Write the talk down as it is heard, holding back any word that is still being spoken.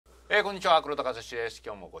こんにちは、黒田和良です。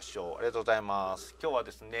今日もご視聴ありがとうございます。今日は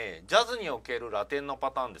ですね、ジャズにおけるラテンの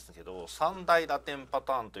パターンですけど、3大ラテンパ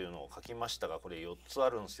ターンというのを書きましたが、これ4つあ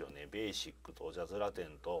るんですよね。ベーシックとジャズラテ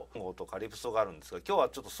ンとソンゴとカリプソがあるんですが、今日は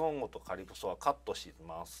ちょっとソンゴとカリプソはカットし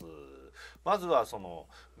ます。まずはその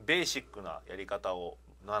ベーシックなやり方を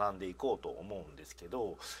学んでいこうと思うんですけ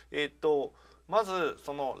ど、まず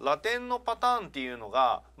そのラテンのパターンっていうの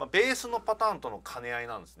が、ベースのパターンとの兼ね合い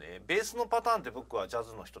なんですね。ベースのパターンって僕はジャ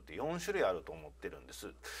ズの人って4種類あると思ってるんで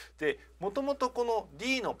す。で、もともとこの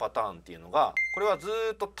D のパターンっていうのが、これはず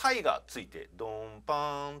っとタイがついてドン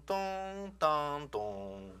パントンタント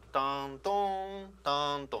ンタントン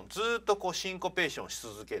タントン、ずっとこうシンコペーションし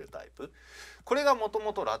続けるタイプ。これがもと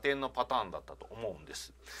もとラテンのパターンだったと思うんで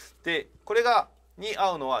す。で、これがに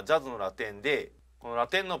合うのはジャズのラテンで、このラ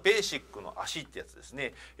テンのベーシックの足ってやつです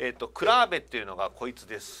ね。クラーベっていうのがこいつ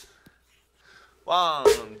です。ワン、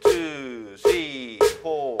ツー、スリー、フ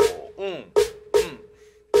ォー、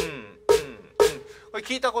これ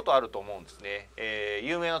聞いたことあると思うんですね。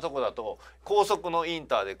有名なとこだと高速のイン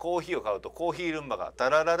ターでコーヒーを買うとコーヒールンバが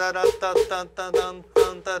タララララタタタタン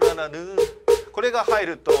タンタララル、これが入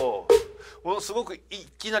るとものすごくい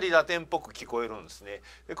きなりラテンっぽく聞こえるんですね。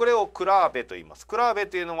でこれをクラーベと言います。クラーベ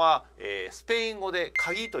というのは、スペイン語で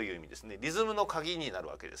鍵という意味ですね。リズムの鍵になる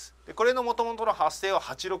わけです。でこれの元々の発生は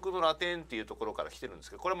86のラテンっていうところから来てるんです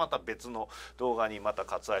けど、これまた別の動画にまた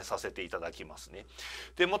割愛させていただきますね。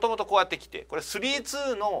でもともとこうやって来て、これ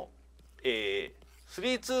3-2の、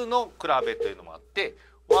3-2のクラーベというのもあって、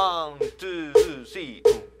ワン、ツー、スリー、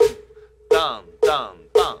ダンダン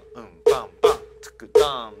ダン、パンパン、ツク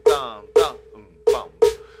ダンダンダン、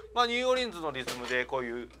パン。ニューオーリンズのリズムでこう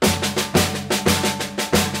いう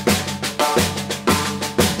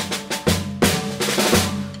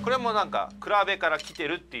これもなんかクラーベから来て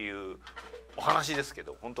るっていうお話ですけ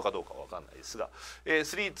ど、本当かどうかわかんないですが、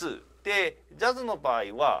3-2でジャズの場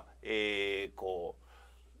合は、こう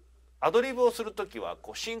アドリブをする時は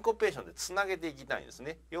こうシンコペーションでつなげていきたいんです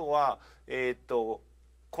ね。要は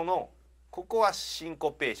ここはシン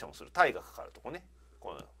コペーションする、タイがかかるとこね、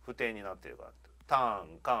この不定になってるからタ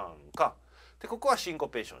ンカンカンで、ここはシンコ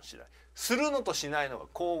ペーションしない、するのとしないのが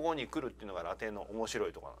交互に来るっていうのがラテンの面白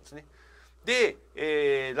いところなんですね。で、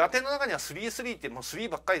ラテンの中には3-3ってもう3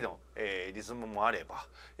ばっかりの、リズムもあれば、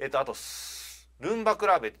あとルンバク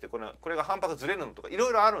ラベってこれが反拍ずれるのとかいろ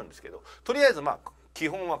いろあるんですけど、とりあえず基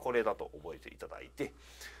本はこれだと覚えていただいて、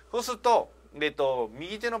そうすると、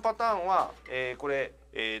右手のパターンは、これ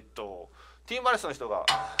ティンバレスの人が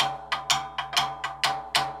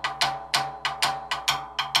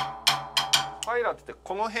ファイラって言って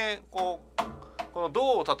この辺この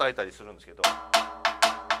胴を叩いたりするんですけど、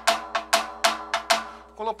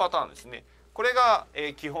このパターンですね。これが、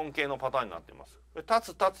基本形のパターンになっています。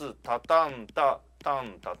立つ立つタタンタタ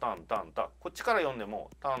ンタタンタンタ、こっちから読んで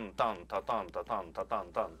もタンタンタタンタタンタタ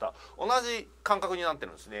ンタンタ、同じ感覚になって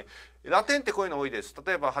るんですね。ラテンってこういうの多いです。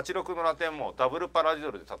例えば86のラテンもダブルパラディ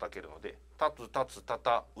ドルで叩けるので、立つ立つタ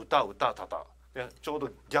タ歌歌タタでちょうど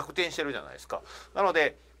逆転してるじゃないですか。なの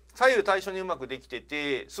で左右対称にうまくできて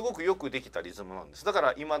て、すごくよくできたリズムなんです。だか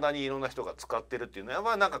らいまだにいろんな人が使ってるっていうのはやっ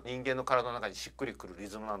ぱりなんか人間の体の中にしっくりくるリ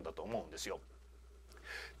ズムなんだと思うんですよ。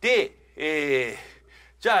で、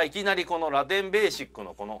じゃあいきなりこのラテンベーシック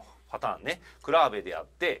のこのパターンね、クラーベであっ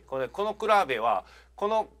て、このクラーベはこ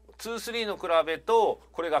の2-3のクラーベと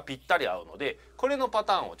これがぴったり合うので、これのパ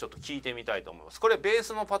ターンをちょっと聞いてみたいと思います。これベー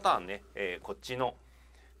スのパターンね、こっちの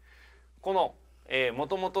このも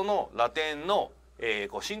ともとのラテンの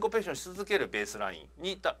こうシンコペーションし続けるベースライン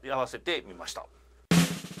に合わせてみました。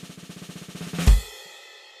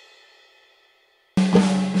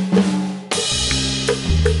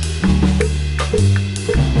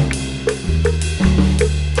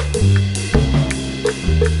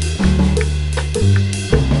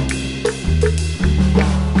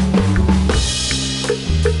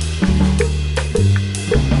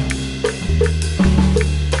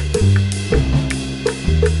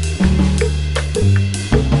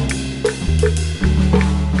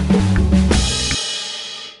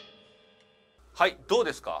はい、どう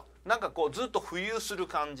ですか？なんかこうずっと浮遊する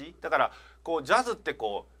感じだから、こうジャズって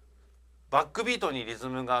こうバックビートにリズ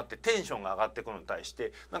ムがあってテンションが上がってくるのに対し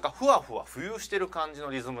て、なんかふわふわ浮遊してる感じの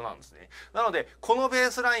リズムなんですね。なのでこのベ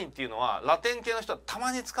ースラインっていうのはラテン系の人はた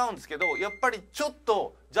まに使うんですけど、やっぱりちょっ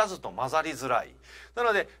とジャズと混ざりづらい。な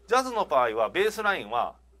のでジャズの場合はベースライン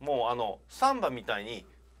はもうサンバみたいに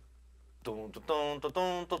ドントトント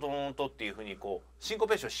トントトントっていうふうにこうシンコ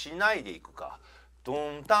ペーションしないでいくか、ド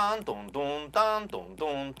ンタントンドンタントンド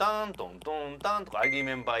ンタントンドンタンとか、I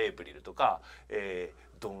remember Aprilとか、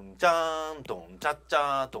ドンチャンドンチャッチ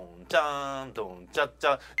ャドンチャンドンチャッチ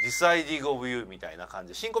ャディサイディングオブユーみたいな感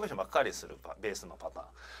じでシンコペーションばっかりするベースのパターン。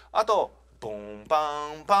あとポンパ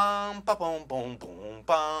ンパンパポンポンポン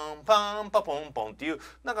パンパンパポンポンっていう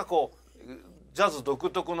なんかこうジャズ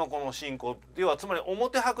独特のこの進行ではつまり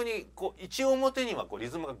表拍にこう一表にはこうリ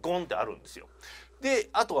ズムがゴンってあるんですよ。で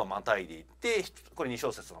あとはまたいでいってこれ2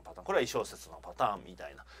小節のパターンこれは1小節のパターンみた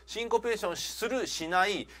いなシンコペーションするしな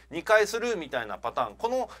い2回するみたいなパターンこ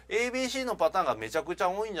の ABC のパターンがめちゃくちゃ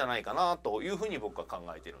多いんじゃないかなというふうに僕は考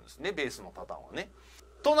えてるんですねベースのパターンはね。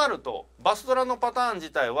となるとバスドラのパターン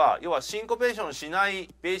自体は要はシンコペーションしない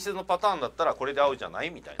ベースのパターンだったらこれで合うじゃな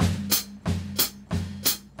いみたいな。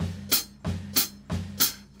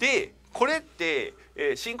でこれって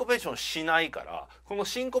シンコペーションしないからこの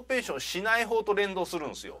シンコペーションしない方と連動するん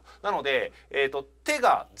ですよ。なので、手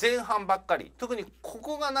が前半ばっかり特にこ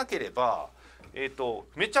こがなければ、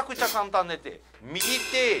めちゃくちゃ簡単でて右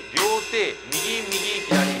手両手右右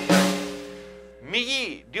左左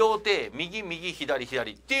右両手右右左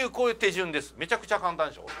左っていうこういう手順です。めちゃくちゃ簡単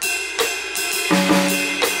でしょ。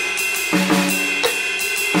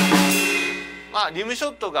まあリムショ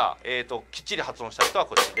ットが、きっちり発音した人は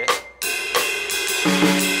こっちで。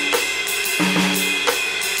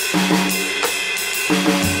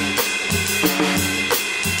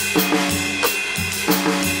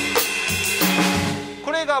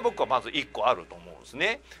これが僕はまず1個あると思うんです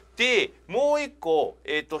ね。でもう1個、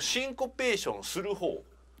シンコペーションする方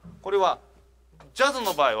これはジャズ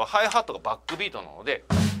の場合はハイハットがバックビートなので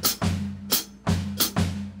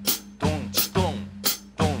ドンチドン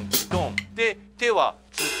ドンチドンで手は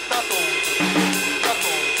ツッタトンツッタト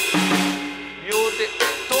ン両手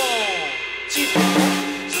トンチトン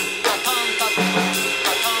ツッタタンタトンツッタ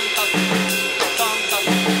タンタトンツッタタンタ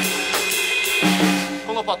トン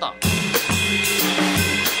このパターン。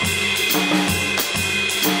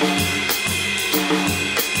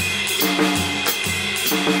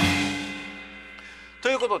と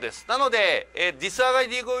いうことです。なので、ディスアガイ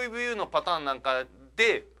ディゴイビューのパターンなんか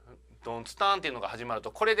でドンツタンっていうのが始まると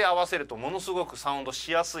これで合わせるとものすごくサウンド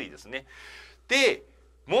しやすいですね。で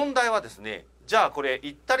問題はですねじゃあこれ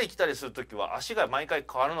行ったり来たりする時は足が毎回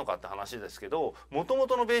変わるのかって話ですけどもとも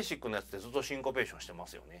とのベーシックのやつってずっとシンコペーションしてま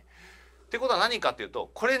すよね。ってことは何かっていうと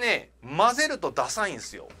これね混ぜるとダサいんで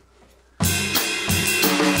すよ。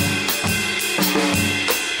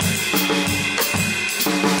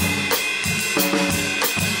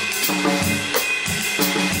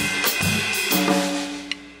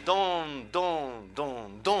ドンドンド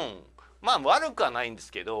ンドンまあ悪くはないんで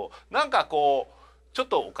すけどなんかこうちょっ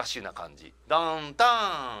とおかしな感じダン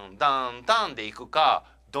タンダンタンでいくか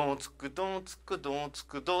ドンツクドンツクドンツ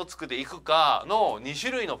クドンツクでいくかの2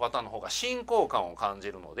種類のパターンの方が進行感を感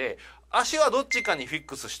じるので足はどっちかにフィッ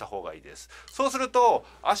クスした方がいいです。そうすると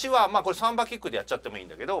足はまあこれサンバキックでやっちゃってもいいん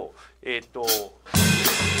だけど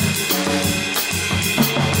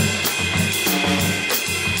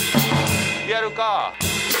やるか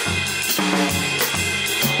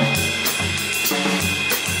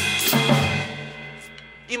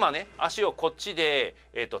今ね足をこっちで、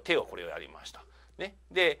手をこれをやりました。ね、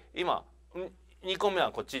で今2個目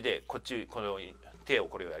はこっちでこっちこれを手を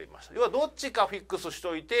これをやりました。要はどっちかフィックスし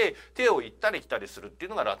といて手を行ったり来たりするってい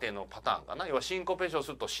うのがラテンのパターンかな。要はシンコペーション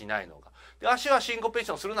するとしないのがで足はシンコペー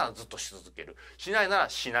ションするならずっとし続けるしないなら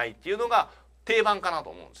しないっていうのが定番かなと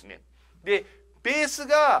思うんですね。でベース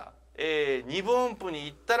が2分音符に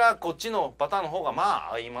行ったらこっちのパターンの方がま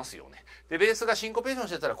あ合いますよね。でベースがシンコペーション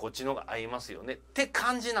してたらこっちの方が合いますよねって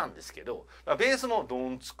感じなんですけどベースもド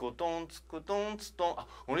ンツクドンツクドンツトンこ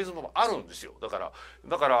のリズムもあるんですよ。だか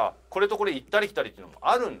らこれとこれ行ったり来たりっていうのも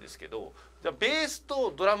あるんですけどじゃあベース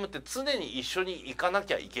とドラムって常に一緒に行かな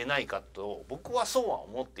きゃいけないかと僕はそうは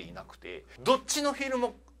思っていなくてどっちのフィル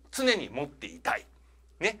も常に持っていたい。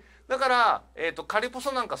ね。だから、カリポ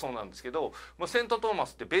ソなんかそうなんですけどもうセント・トーマ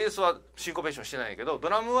スってベースはシンコペーションしてないけどド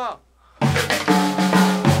ラムはこ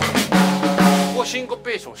こシンコ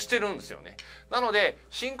ペーションしてるんですよね。なので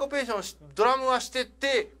シンコペーションドラムはして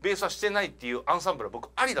てベースはしてないっていうアンサンブルは僕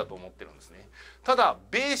ありだと思ってるんですね。ただ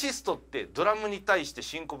ベーシストってドラムに対して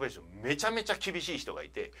シンコペーションめちゃめちゃ厳しい人がい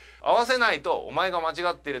て合わせないとお前が間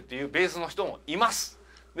違ってるっていうベースの人もいます。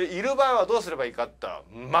でいる場合はどうすればいいかって言った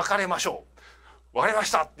ら巻かれましょう。分かりま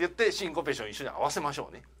したって言ってシンコペーション一緒に合わせましょ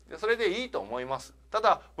うね。でそれでいいと思います。た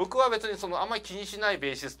だ僕は別にあんまり気にしない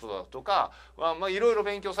ベーシストだとかいろいろ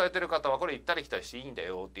勉強されてる方はこれ行ったり来たりしていいんだ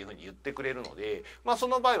よっていうふうに言ってくれるので、そ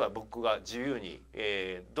の場合は僕が自由に、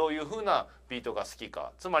どういうふうなビートが好き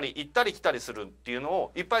か、つまり行ったり来たりするっていうの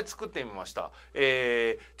をいっぱい作ってみました。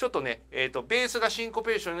ちょっとね、ベースがシンコ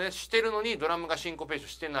ペーションしてるのにドラムがシンコペーション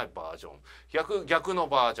してないバージョン、逆の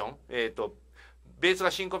バージョン、ベース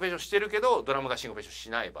がシンコペーションしてるけどドラムがシンコペーションし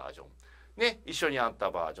ないバージョンね、一緒にあった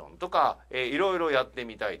バージョンとか、いろいろやって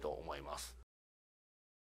みたいと思います。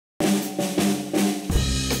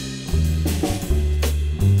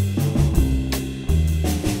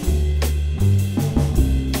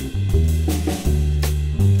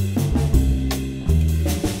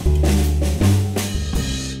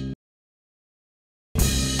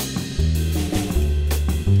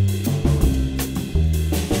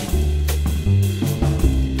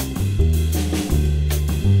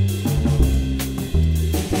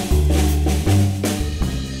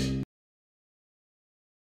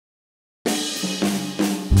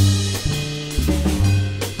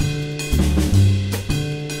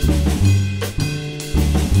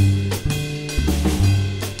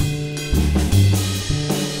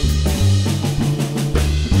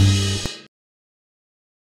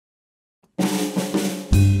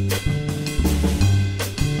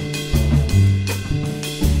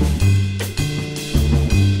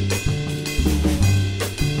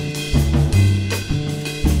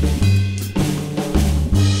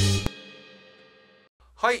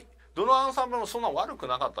はい、どのアンサンブルもそんな悪く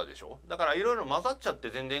なかったでしょ。だからいろいろ混ざっちゃっ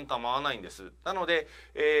て全然構わないんです。なので、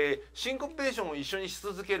シンコペーションを一緒にし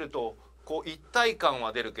続けると一体感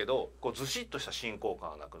は出るけどずしっとした進行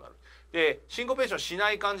感がなくなる。でシンコペーションし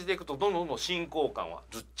ない感じでいくとどんどん進行感は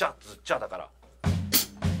ズッチャズッチャだからっ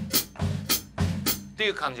てい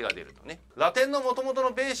う感じが出るとね。ラテンの元々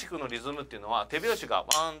のベーシックのリズムっていうのは手拍子が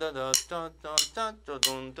ワンダダダダダダ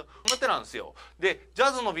ドンとこうなんですよ。でジ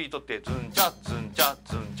ャズのビートってズンチャズンチャ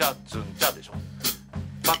ズンチャズンチャでしょ。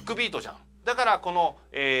バックビートじゃん。だからこの、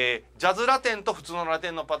ジャズラテンと普通のラテ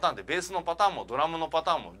ンのパターンでベースのパターンもドラムのパ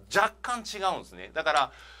ターンも若干違うんですね。だか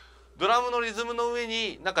らドラムのリズムの上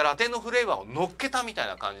になんかラテンのフレーバーを乗っけたみたい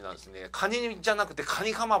な感じなんですね。カニじゃなくてカ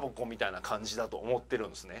ニかまぼこみたいな感じだと思ってるん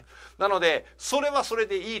ですね。なのでそれはそれ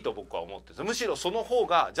でいいと僕は思ってて、むしろその方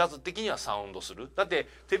がジャズ的にはサウンドする。だって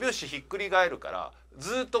手拍子ひっくり返るから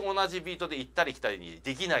ずっと同じビートで行ったり来たりに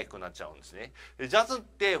できなくなっちゃうんですね。ジャズっ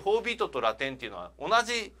て4ビートとラテンっていうのは同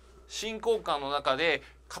じ進行感の中で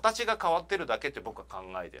形が変わってるだけって僕は考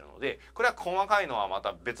えてるので、これは細かいのはま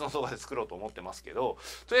た別の動画で作ろうと思ってますけど、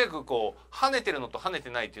とにかく跳ねてるのと跳ねて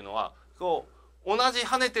ないっていうのは同じ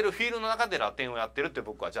跳ねてるフィールの中でラテンをやってるって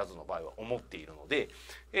僕はジャズの場合は思っているので、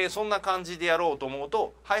そんな感じでやろうと思う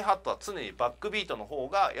とハイハットは常にバックビートの方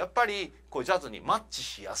がやっぱりジャズにマッチ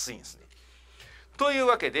しやすいんですね。という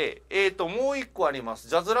わけで、もう一個あります。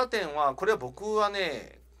ジャズラテンはこれは僕は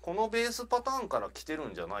ねこのベースパターンから来てる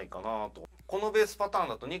んじゃないかなと。このベースパターン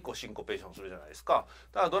だと2個シンコペーションするじゃないですか。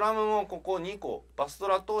だからドラムもここ2個バスド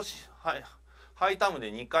ラとハイタム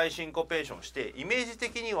で2回シンコペーションしてイメージ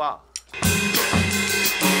的には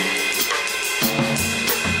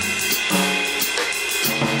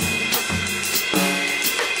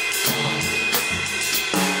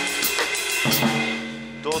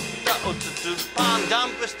ドッタオツツパンジャン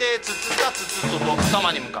プしてツツタツツとド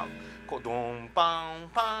頭に向かう。ドンパン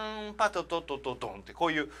パンパトトトトトンってこ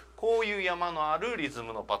ういう山のあるリズ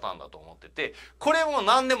ムのパターンだと思ってて、これも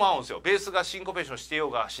何でも合うんですよ。ベースがシンコペーションしてよ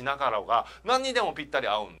うがしながらが何にでもぴったり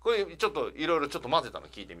合うん。これちょっといろいろ混ぜたの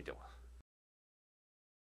聞いてみてもらう。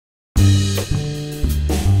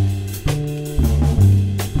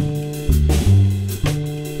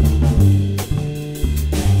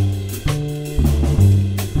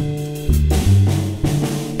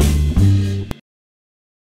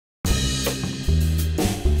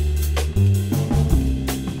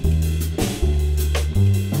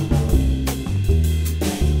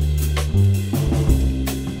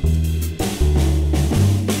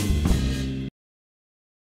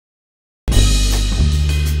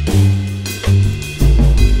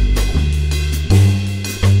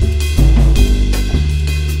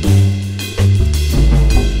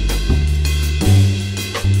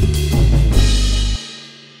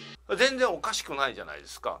かしくないじゃないで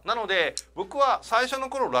すか。なので僕は最初の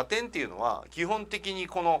頃ラテンっていうのは基本的に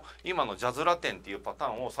この今のジャズラテンっていうパタ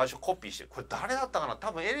ーンを最初コピーして、これ誰だったかな、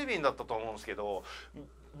多分エレビンだったと思うんですけど、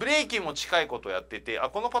ブレイキンも近いことをやってて、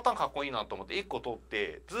このパターンかっこいいなと思って1個取っ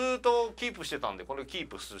てずっとキープしてたんで、これをキー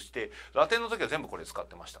プしてラテンの時は全部これ使っ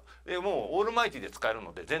てました。でもうオールマイティで使える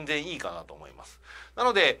ので全然いいかなと思います。な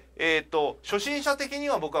ので初心者的に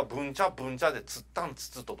は僕はブンチャブンチャでツッタンツ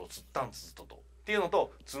ツトトツッタンツツトトっていうの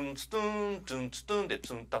と、ツンツトゥンツンツトゥンで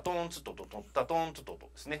ツンタトンツトトトンタトンツトト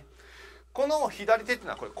ですね。この左手っていう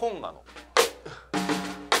のはこれコンガの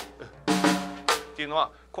っていうの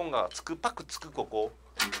はコンガがつくパクつくここ、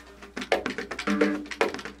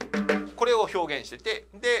これを表現してて、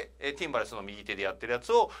でティンバレスの右手でやってるや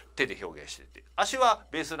つを手で表現してて、足は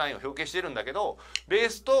ベースラインを表現してるんだけど、ベー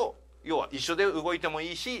スと要は一緒で動いても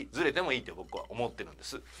いいしずれてもいいって僕は思ってるんで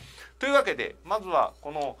す。というわけでまずは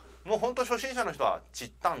このもう本当初心者の人はチ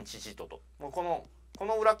ッタンチチトと、もうこ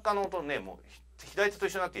の裏っ側の音ね、もう左手と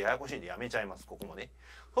一緒になってややこしいんでやめちゃいます。ここもね。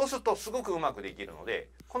そうするとすごくうまくできるので、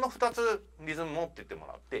この2つリズム持ってっても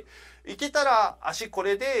らって、いけたら足こ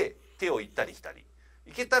れで手を行ったり来たり、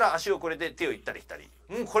いけたら足をこれで手を行ったり来たり、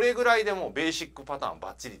これぐらいでもうベーシックパターン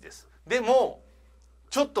バッチリです。でも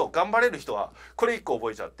ちょっと頑張れる人はこれ1個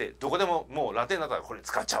覚えちゃってどこでももうラテンだったらこれ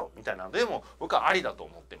使っちゃうみたいなのでも僕はありだと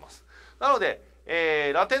思ってます。なので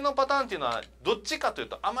ラテンのパターンっていうのはどっちかという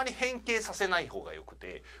とあまり変形させない方がよく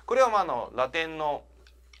て、これはラテンの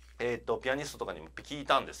ピアニストとかにも聞い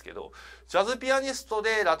たんですけど、ジャズピアニスト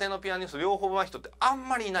でラテンのピアニスト両方上手い人ってあん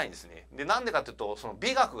まりいないんですね。でなんでかというとその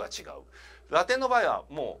美学が違う。ラテンの場合は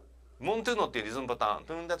もうモントゥーノっていうリズムパターン、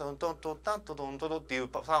トゥンダトントントンタントントンっていう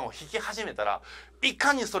パターンを弾き始めたら、い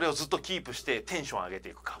かにそれをずっとキープしてテンション上げて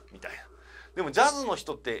いくかみたいな。でもジャズの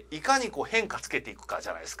人っていかにこう変化つけていくかじ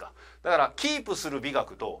ゃないですか。だからキープする美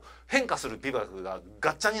学と変化する美学が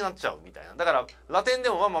ガッチャになっちゃうみたいな。だからラテンで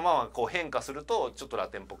もまあこう変化するとちょっとラ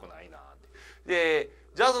テンっぽくないなって。で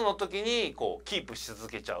ジャズの時にこうキープし続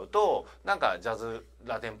けちゃうとなんかジャズ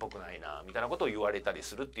ラテンっぽくないなみたいなことを言われたり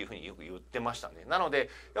するっていうふうによく言ってましたね。なので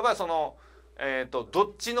やっぱりそのど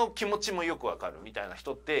っちの気持ちもよくわかるみたいな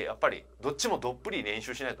人ってやっぱりどっちもどっぷり練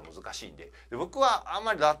習しないと難しいんで、僕はあん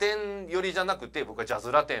まりラテン寄りじゃなくて、僕はジャ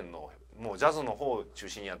ズラテンのもうジャズの方を中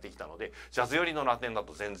心にやってきたのでジャズ寄りのラテンだ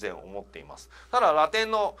と全然思っています。ただラテ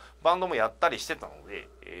ンのバンドもやったりしてたので、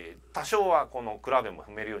多少はこの比べも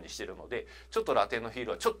踏めるようにしてるのでちょっとラテンのフィー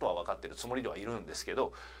ルはちょっとは分かってるつもりではいるんですけ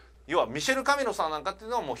ど、要はミシェル・カミロさんなんかってい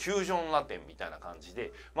うのはもうフュージョンラテンみたいな感じ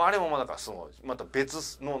で、あれもなんかそのまた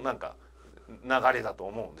別のなんか流れだと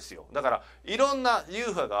思うんですよ。だからいろんな流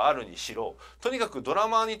派があるにしろ、とにかくドラ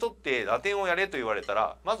マーにとってラテンをやれと言われた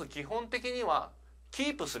らまず基本的にはキ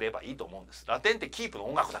ープすればいいと思うんです。ラテンってキープの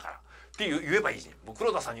音楽だからって言えばいいね。僕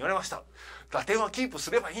黒田さんに言われました。ラテンはキープ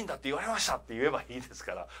すればいいんだって言われましたって言えばいいです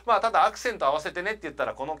から、ただアクセント合わせてねって言った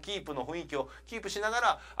らこのキープの雰囲気をキープしなが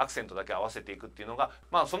らアクセントだけ合わせていくっていうのが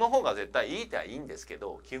その方が絶対いいってはいいんですけ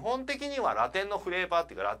ど、基本的にはラテンのフレーバーっ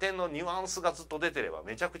ていうかラテンのニュアンスがずっと出てれば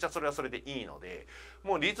めちゃくちゃそれはそれでいいので、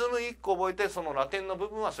もうリズム1個覚えてそのラテンの部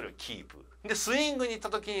分はそれをキープでスイングに行った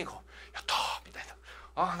時にこうやったーみたいな。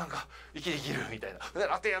なんか息できるみたいな、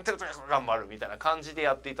ラテンやってる時頑張るみたいな感じで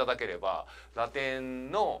やっていただければラテ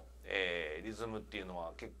ンの、リズムっていうの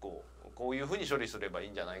は結構こういうふうに処理すればい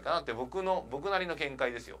いんじゃないかなって僕なりの見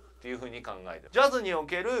解ですよっていうふうに考えて、ジャズにお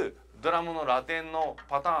けるドラムのラテンの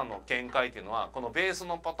パターンの見解っていうのはこのベース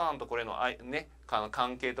のパターンとこれのね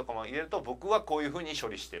関係とかも入れると僕はこういうふうに処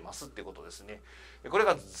理してますってことですね。これ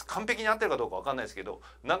が完璧に合ってるかどうか分かんないですけど、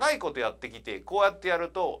長いことやってきてこうやってやる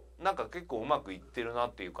となんか結構うまくいってるな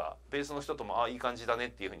っていうか、ベースの人ともいい感じだねっ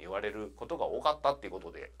ていうふうに言われることが多かったっていうこ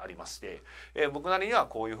とでありまして、僕なりには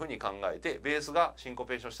こういうふうに考えてベースがシンコ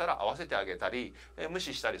ペーションしたら合わせてあげたり、無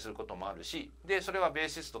視したりすることもあるし、でそれはベー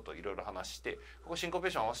シストといろいろ話してここシンコペ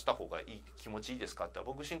ーション合わせた方がいい気持ちいいですかって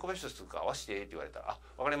僕シンコペーションするから合わせてって言われたら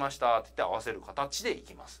分かりましたって言って合わせる形でい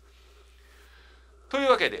きます。という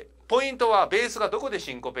わけでポイントはベースがどこで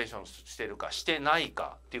シンコペーションしてるかしてない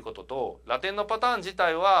かっていうことと、ラテンのパターン自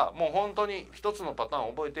体はもう本当に一つのパターン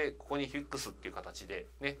を覚えてここにフィックスっていう形で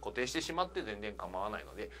ね固定してしまって全然構わない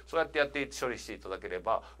ので、そうやって処理していただけれ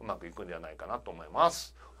ばうまくいくんではないかなと思いま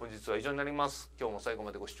す。本日は以上になります。今日も最後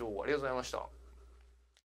までご視聴ありがとうございました。